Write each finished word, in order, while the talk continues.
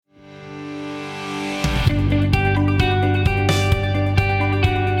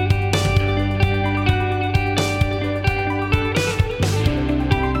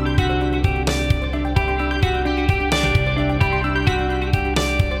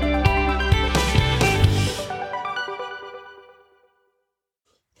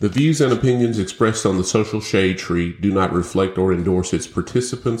The views and opinions expressed on the Social Shade Tree do not reflect or endorse its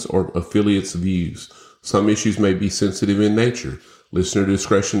participants or affiliates' views. Some issues may be sensitive in nature. Listener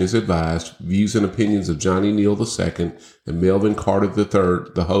discretion is advised. Views and opinions of Johnny Neal II and Melvin Carter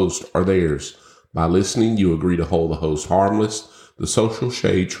III, the host, are theirs. By listening, you agree to hold the host harmless. The Social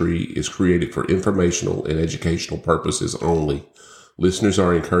Shade Tree is created for informational and educational purposes only. Listeners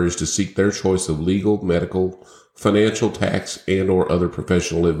are encouraged to seek their choice of legal, medical, financial, tax, and or other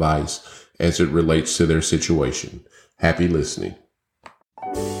professional advice as it relates to their situation. Happy listening.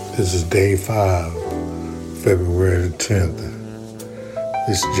 This is day 5, February the 10th.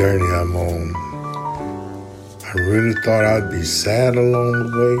 This journey I'm on, I really thought I'd be sad along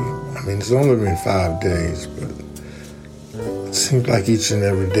the way. I mean, it's only been 5 days, but it seems like each and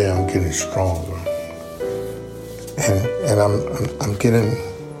every day I'm getting stronger. And I'm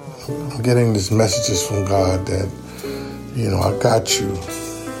getting these messages from God that, you know, I got you.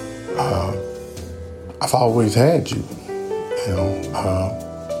 I've always had you, you know,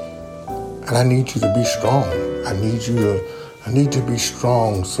 and I need you to be strong. I need to be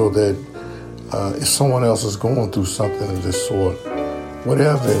strong so that if someone else is going through something of this sort,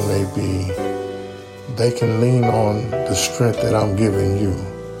 whatever it may be, they can lean on the strength that I'm giving you,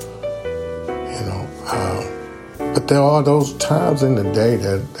 you know. But there are those times in the day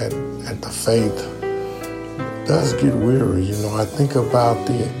that the faith does get weary. You know, I think about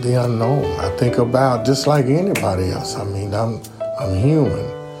the unknown. I think about just like anybody else. I mean, I'm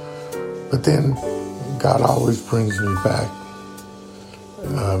human. But then God always brings me back.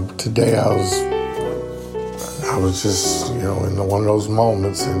 Today I was just, you know, in one of those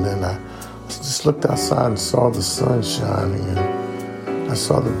moments, and then I just looked outside and saw the sun shining, and I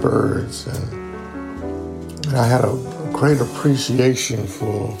saw the birds, and I had a great appreciation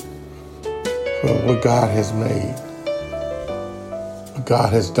for what God has made, what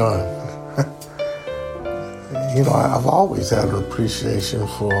God has done. You know, I've always had an appreciation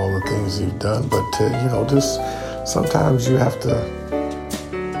for all the things He's done, but you know, just sometimes you have to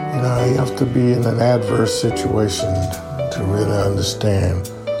be in an adverse situation to really understand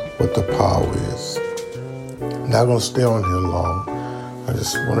what the power is. I'm not going to stay on here long. I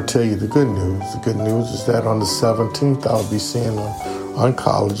just want to tell you the good news. The good news is that on the 17th, I'll be seeing an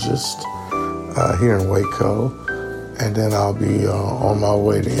oncologist here in Waco. And then I'll be on my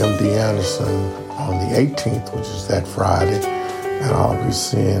way to MD Anderson on the 18th, which is that Friday. And I'll be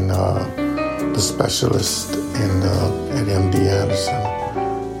seeing the specialist at MD Anderson.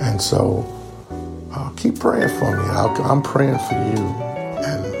 And so keep praying for me. I'm praying for you.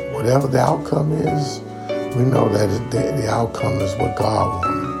 And whatever the outcome is, we know that the outcome is what God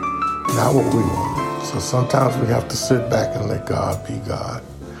wanted, not what we wanted. So sometimes we have to sit back and let God be God.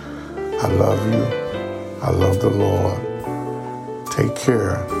 I love you. I love the Lord. Take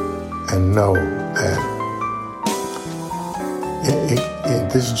care and know that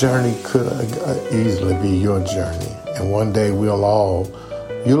this journey could easily be your journey. And one day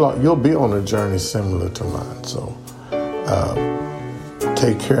you'll be on a journey similar to mine. So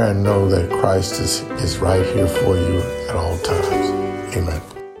take care and know that Christ is right here for you at all times. Amen.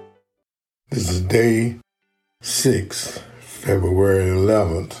 This is day 6, February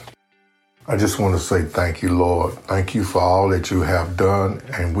 11th. I just want to say thank you, Lord. Thank you for all that you have done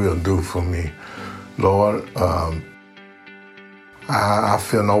and will do for me. Lord, I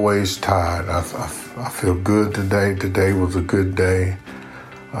feel no ways tired. I feel good today. Today was a good day.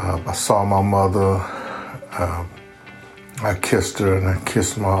 I saw my mother. I kissed her and I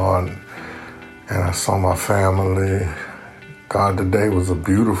kissed my aunt, and I saw my family. God, today was a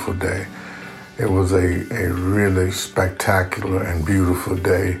beautiful day. It was a really spectacular and beautiful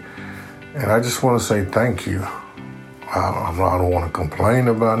day. And I just want to say thank you. I don't want to complain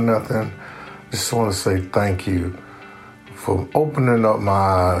about nothing. I just want to say thank you for opening up my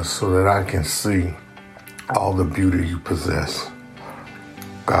eyes so that I can see all the beauty you possess.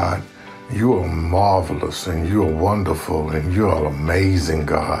 God, you are marvelous, and you are wonderful, and you are amazing,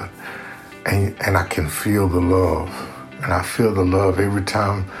 God. And I can feel the love. And I feel the love every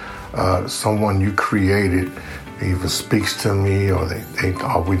time someone you created either speaks to me, or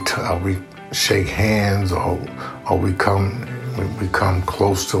we shake hands, or we come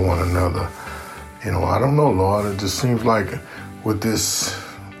close to one another. You know, I don't know, Lord. It just seems like with this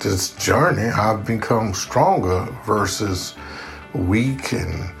journey, I've become stronger versus weak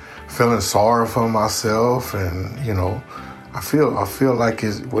and feeling sorry for myself. And you know, I feel like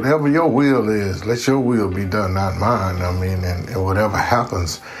it's whatever your will is, let your will be done, not mine. I mean, and whatever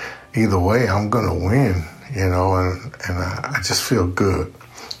happens, either way, I'm gonna win. You know, and I just feel good.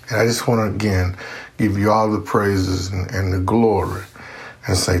 And I just want to again give you all the praises and the glory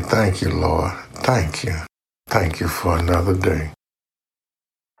and say, thank you, Lord. Thank you. Thank you for another day.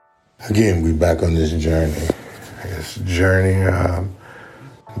 Again, we're back on this journey. It's journey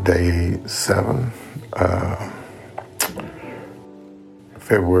day 7,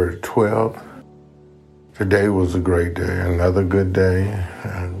 February 12th. Today was a great day, another good day.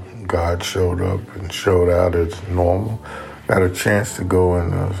 God showed up and showed out as normal. Got a chance to go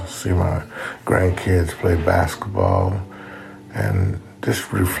and see my grandkids play basketball and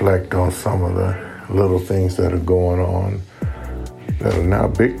just reflect on some of the little things that are going on that are now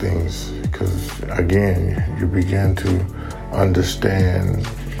big things, because again, you begin to understand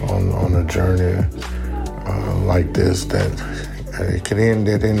on a journey like this that it can end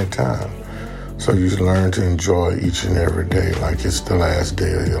at any time. So you learn to enjoy each and every day like it's the last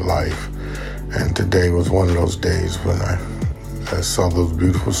day of your life. And today was one of those days when I saw those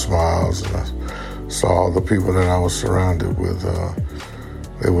beautiful smiles, and I saw all the people that I was surrounded with.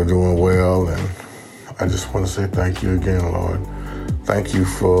 They were doing well, and I just want to say thank you again, Lord. Thank you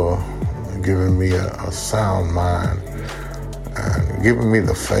for giving me a sound mind and giving me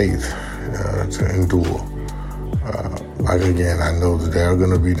the faith to endure. Like again, I know that there are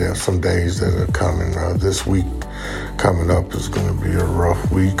going to be some days that are coming. This week coming up is going to be a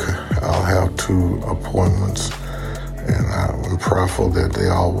rough week. I'll have 2 appointments, and I'm prayerful that they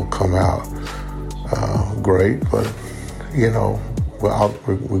all will come out great. But, you know, we're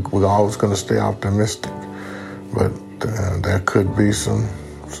always going to stay optimistic. But there could be some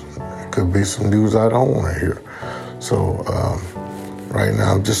news I don't want to hear. So right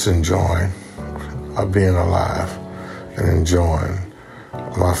now I'm just enjoying being alive and enjoying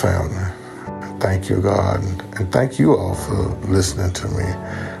my family. Thank you, God, and thank you all for listening to me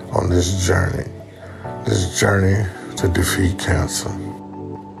on this journey to defeat cancer.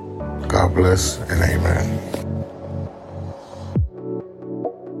 God bless and amen.